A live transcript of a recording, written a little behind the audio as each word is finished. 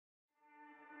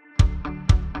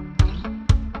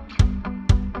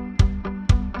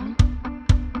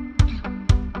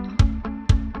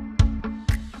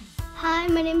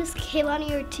my name is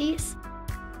Kailani Ortiz.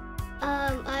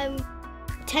 I'm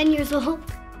 10 years old.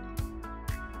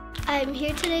 I'm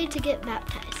here today to get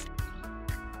baptized.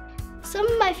 Some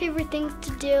of my favorite things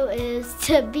to do is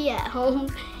to be at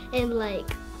home and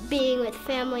being with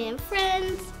family and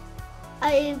friends.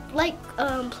 I like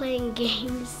playing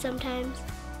games sometimes,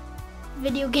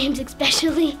 video games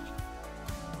especially.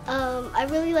 I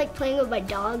really like playing with my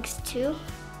dogs too.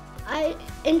 I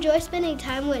enjoy spending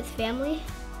time with family.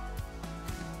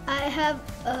 I have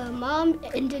a mom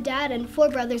and a dad and 4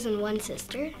 brothers and 1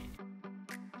 sister.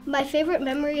 My favorite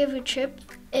memory of a trip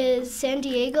is San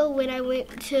Diego when I went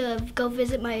to go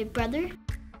visit my brother.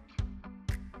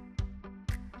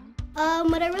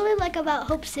 What I really like about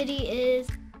Hope City is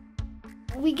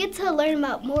we get to learn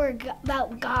more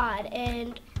about God,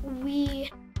 and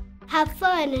we have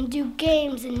fun and do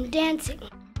games and dancing.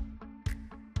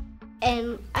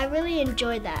 And I really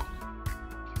enjoy that.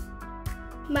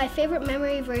 My favorite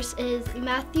memory verse is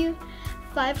Matthew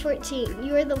 5:14.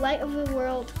 You are the light of the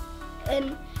world,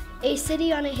 and a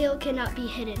city on a hill cannot be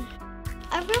hidden.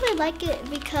 I really like it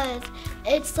because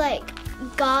it's like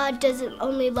God doesn't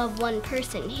only love one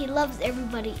person. He loves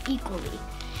everybody equally.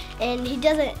 And he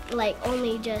doesn't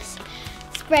only just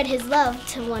spread his love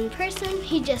to one person.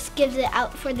 He just gives it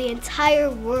out for the entire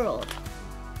world.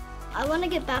 I want to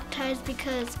get baptized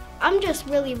because I'm just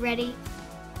really ready,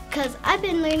 because I've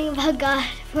been learning about God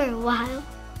for a while,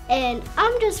 and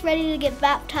I'm just ready to get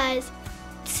baptized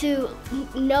to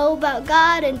know about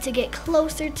God and to get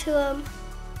closer to Him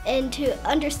and to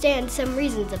understand some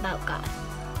reasons about God.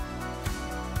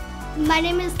 My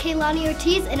name is Kailani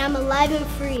Ortiz, and I'm alive and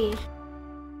free.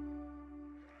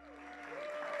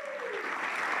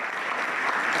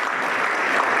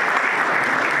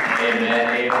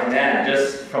 Amen, amen.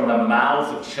 Just from the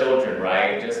mouths of children,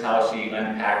 right? Just how she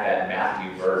unpacked that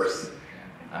Matthew verse.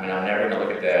 I mean, I'm never going to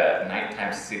look at the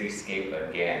nighttime cityscape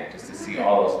again, just to see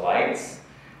all those lights,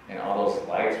 and all those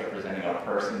lights representing a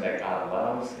person that God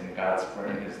loves, and God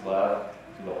spreading His love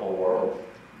to the whole world.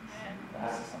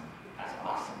 That's awesome.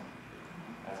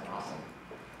 That's awesome.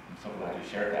 I'm so glad you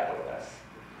shared that with us.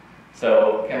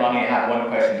 So, Kailani, I have one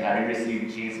question. Have you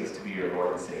received Jesus to be your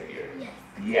Lord and Savior? Yes.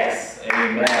 Yes.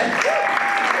 Amen.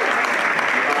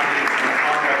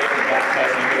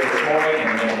 Baptized here this morning in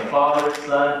the name of the Father,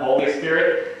 Son, Holy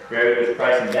Spirit, buried with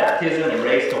Christ in baptism, and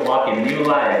raised to walk in new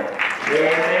life.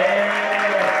 Amen.